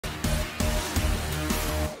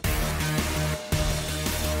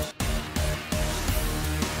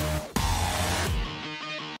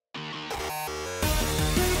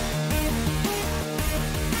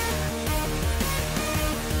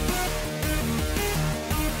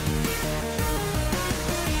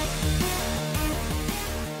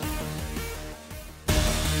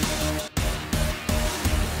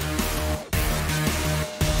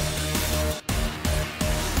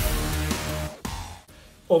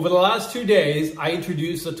Over the last 2 days, I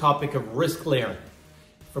introduced the topic of risk layering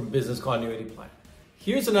from Business Continuity Plan.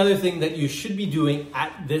 Here's another thing that you should be doing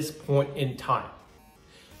at this point in time.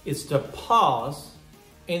 It's to pause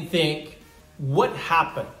and think, what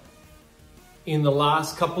happened in the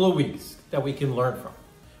last couple of weeks that we can learn from?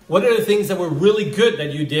 What are the things that were really good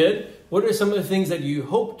that you did? What are some of the things that you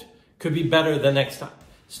hoped could be better the next time?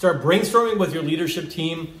 Start brainstorming with your leadership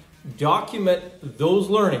team. Document those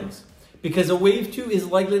learnings, because a wave 2 is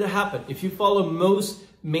likely to happen. If you follow most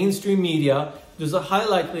mainstream media, there's a high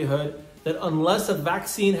likelihood that unless a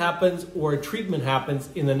vaccine happens or a treatment happens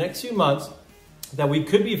in the next few months, that we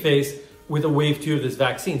could be faced with a wave 2 of this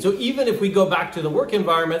vaccine. So even if we go back to the work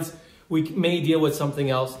environments, we may deal with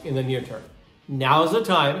something else in the near term. Now is the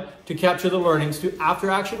time to capture the learnings to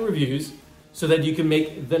after-action reviews so that you can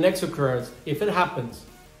make the next occurrence, if it happens,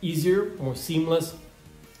 easier, more seamless,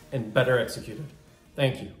 and better executed.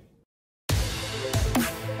 Thank you.